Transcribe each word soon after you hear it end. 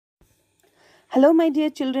Hello, my dear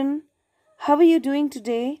children. How are you doing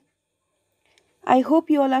today? I hope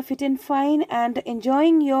you all are fit and fine and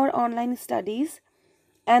enjoying your online studies.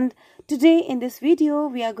 And today, in this video,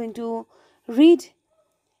 we are going to read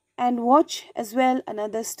and watch as well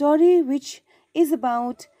another story which is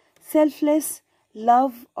about selfless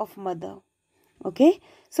love of mother. Okay,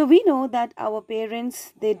 so we know that our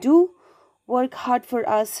parents they do work hard for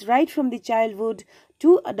us right from the childhood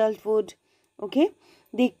to adulthood. Okay,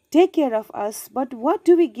 they take care of us, but what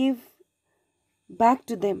do we give back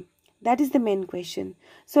to them? That is the main question.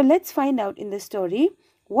 So let's find out in the story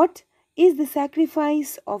what is the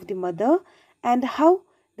sacrifice of the mother and how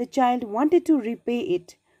the child wanted to repay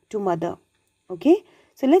it to mother. Okay,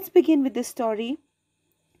 so let's begin with the story,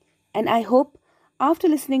 and I hope after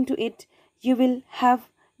listening to it you will have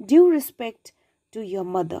due respect to your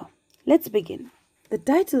mother. Let's begin. The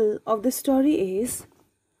title of the story is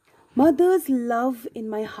Mother's Love in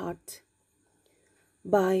My Heart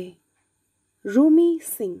by Rumi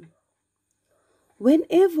Singh.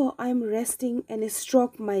 Whenever I'm resting and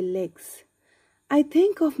stroke my legs, I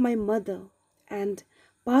think of my mother and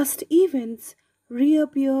past events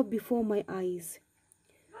reappear before my eyes.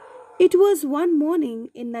 It was one morning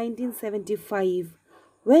in 1975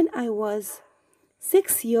 when I was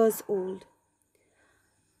 6 years old.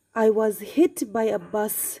 I was hit by a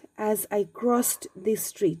bus as I crossed the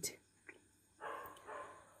street.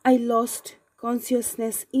 I lost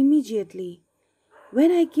consciousness immediately.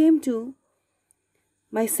 When I came to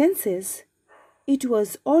my senses, it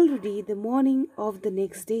was already the morning of the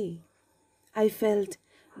next day. I felt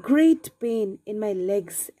great pain in my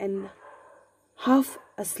legs and half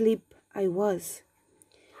asleep I was.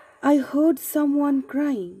 I heard someone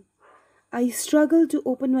crying. I struggled to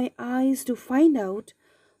open my eyes to find out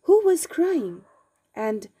who was crying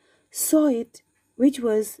and saw it, which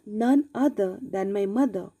was none other than my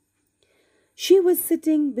mother. She was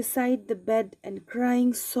sitting beside the bed and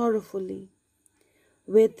crying sorrowfully,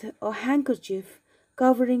 with a handkerchief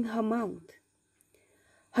covering her mouth.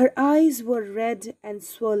 Her eyes were red and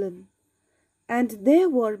swollen, and there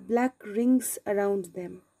were black rings around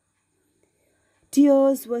them.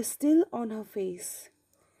 Tears were still on her face.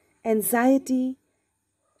 Anxiety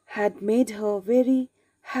had made her very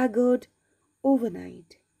haggard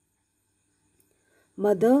overnight.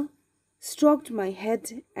 Mother stroked my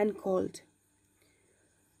head and called,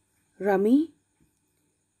 Rami,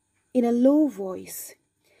 in a low voice,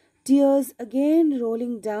 tears again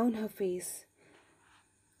rolling down her face.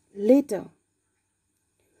 Later,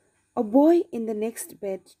 a boy in the next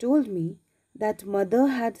bed told me that mother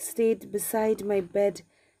had stayed beside my bed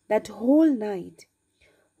that whole night,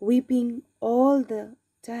 weeping all the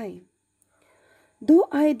time. Though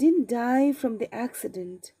I didn't die from the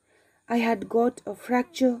accident, I had got a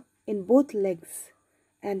fracture in both legs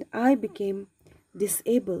and I became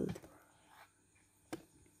disabled.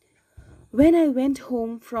 When I went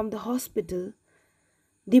home from the hospital,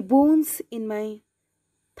 the bones in my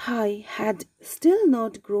thigh had still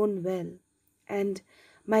not grown well, and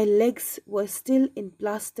my legs were still in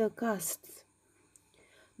plaster casts.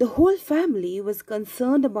 The whole family was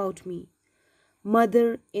concerned about me,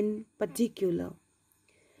 mother in particular.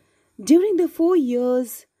 During the 4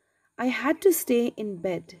 years, I had to stay in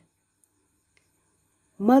bed.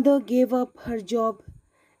 Mother gave up her job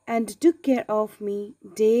and took care of me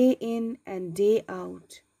day in and day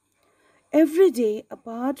out. Every day,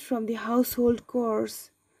 apart from the household chores,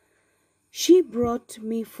 she brought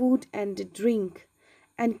me food and drink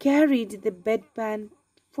and carried the bedpan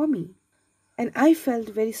for me. And I felt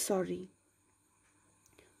very sorry.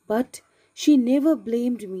 But she never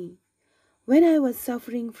blamed me. When I was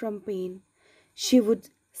suffering from pain, she would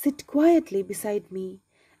sit quietly beside me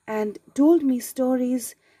and told me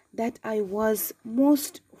stories that I was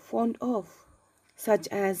most fond of, such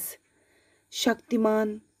as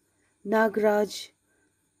Shaktiman, Nagraj,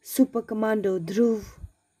 Super Commando Dhruv,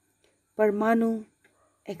 Parmanu,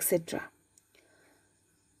 etc.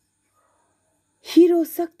 Hero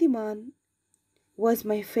Shaktiman was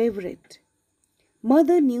my favorite.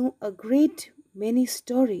 Mother knew a great many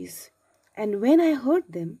stories, and when I heard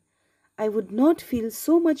them, I would not feel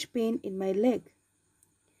so much pain in my leg.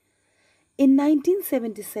 In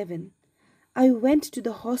 1977, I went to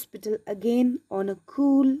the hospital again on a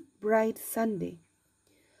cool, bright Sunday.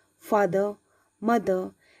 Father,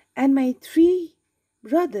 mother, and my three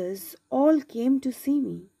brothers all came to see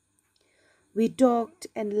me. We talked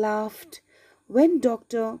and laughed when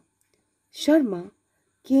Dr. Sharma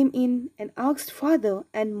came in and asked father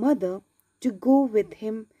and mother to go with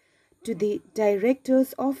him to the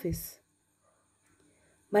director's office.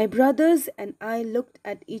 My brothers and I looked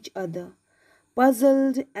at each other,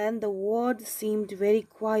 puzzled, and the ward seemed very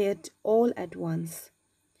quiet all at once.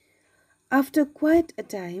 After quite a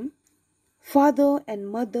time, father and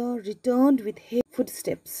mother returned with heavy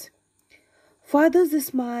footsteps. Father's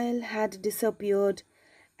smile had disappeared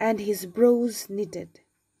and his brows knitted.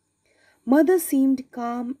 Mother seemed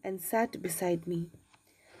calm and sat beside me.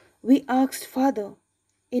 We asked father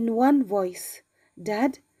in one voice,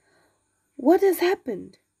 Dad, what has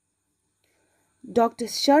happened? Dr.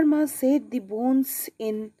 Sharma said the bones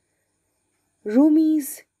in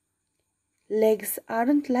Rumi's legs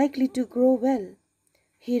aren't likely to grow well,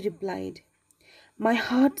 he replied. My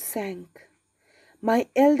heart sank. My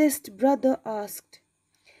eldest brother asked,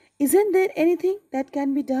 Isn't there anything that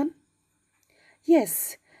can be done?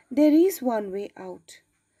 Yes, there is one way out,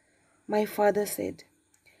 my father said.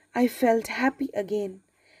 I felt happy again,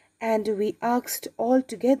 and we asked all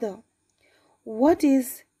together, What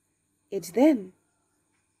is it then?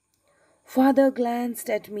 Father glanced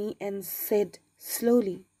at me and said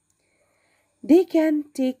slowly, They can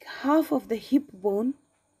take half of the hip bone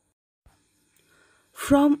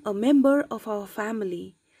from a member of our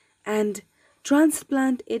family and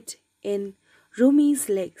transplant it in Rumi's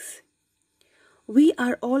legs. We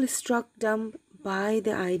are all struck dumb by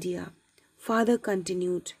the idea. Father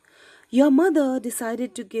continued, Your mother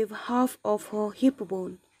decided to give half of her hip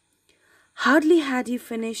bone. Hardly had he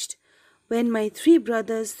finished when my three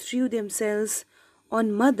brothers threw themselves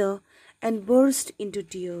on mother and burst into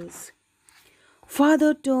tears.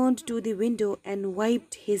 Father turned to the window and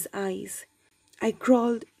wiped his eyes. I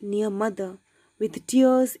crawled near mother with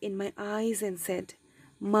tears in my eyes and said,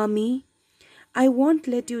 Mommy, I won't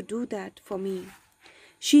let you do that for me.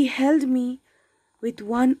 She held me with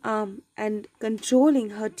one arm and,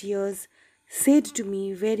 controlling her tears, said to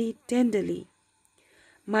me very tenderly,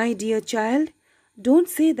 My dear child, don't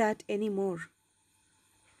say that anymore.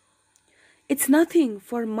 It's nothing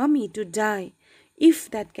for mummy to die if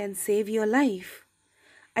that can save your life.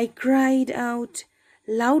 I cried out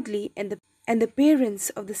loudly, and the parents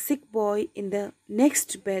of the sick boy in the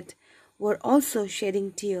next bed were also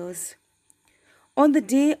shedding tears. On the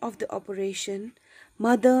day of the operation,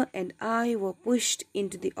 mother and I were pushed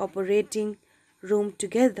into the operating room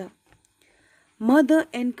together. Mother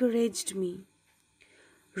encouraged me.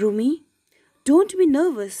 Rumi, don't be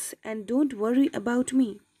nervous and don't worry about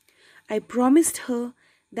me. I promised her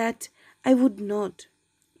that I would not.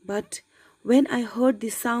 But when I heard the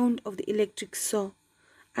sound of the electric saw,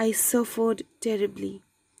 I suffered terribly,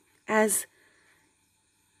 as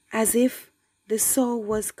if the saw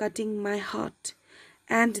was cutting my heart,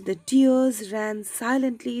 and the tears ran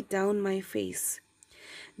silently down my face.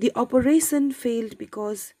 The operation failed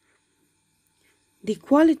because the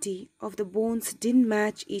quality of the bones didn't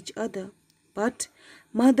match each other, but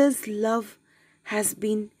mother's love has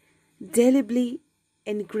been delibly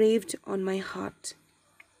engraved on my heart.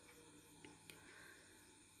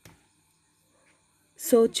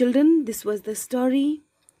 So, children, this was the story.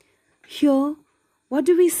 Here, what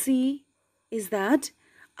do we see is that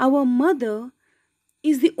our mother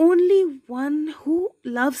is the only one who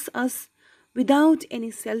loves us without any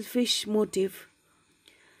selfish motive.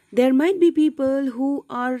 There might be people who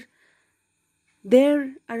are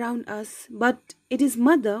there around us, but it is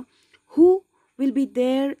mother who will be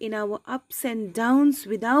there in our ups and downs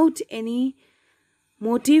without any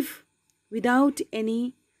motive, without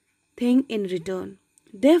anything in return.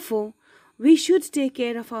 Therefore, we should take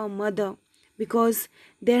care of our mother because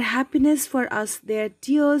their happiness for us, their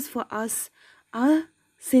tears for us are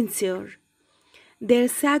sincere. Their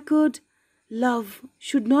sacred love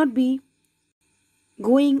should not be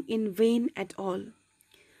going in vain at all.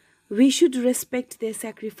 We should respect their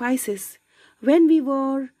sacrifices. When we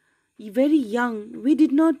were very young, we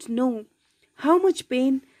did not know how much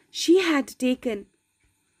pain she had taken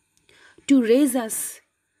to raise us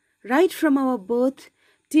right from our birth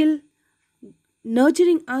till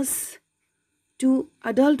nurturing us to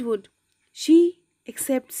adulthood. She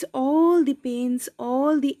accepts all the pains,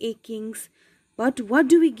 all the achings, but what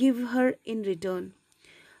do we give her in return?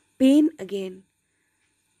 Pain again,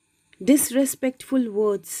 disrespectful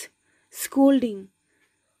words, scolding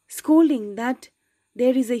that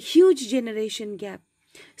there is a huge generation gap,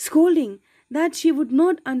 scolding that she would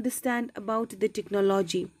not understand about the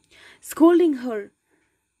technology, scolding her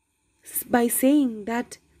by saying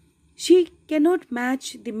that she cannot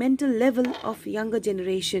match the mental level of younger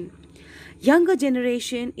generation. Younger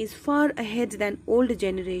generation is far ahead than older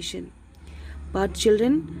generation. But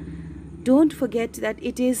children, don't forget that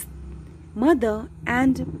it is mother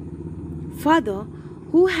and father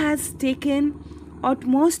who has taken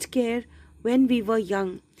utmost care when we were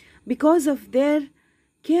young. Because of their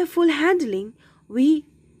careful handling, we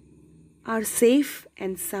are safe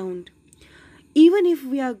and sound. Even if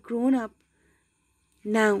we are grown up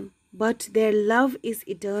now, but their love is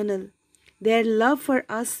eternal. Their love for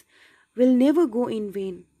us will never go in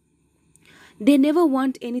vain. They never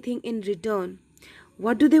want anything in return.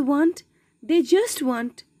 What do they want? They just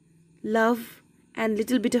want love and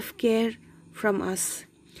little bit of care from us.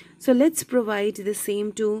 So let's provide the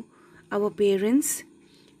same to our parents,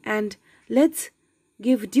 and let's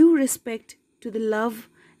give due respect to the love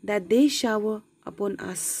that they shower upon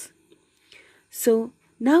us. So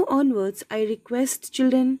now onwards, I request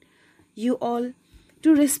children, you all,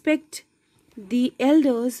 to respect the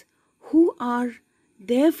elders who are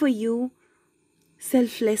there for you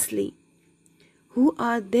selflessly, who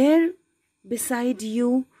are there beside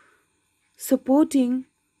you, supporting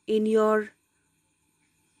in your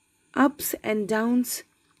ups and downs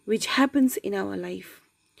which happens in our life.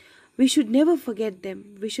 We should never forget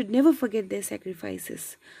them. We should never forget their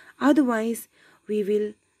sacrifices. Otherwise, we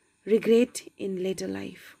will regret in later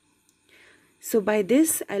life. So by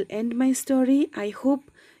this, I'll end my story. I hope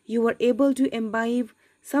you were able to imbibe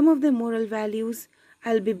some of the moral values.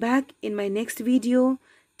 I'll be back in my next video.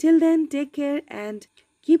 Till then, take care and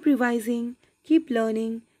keep revising, keep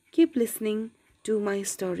learning, keep listening to my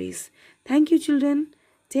stories. Thank you, children.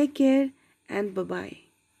 Take care and bye-bye.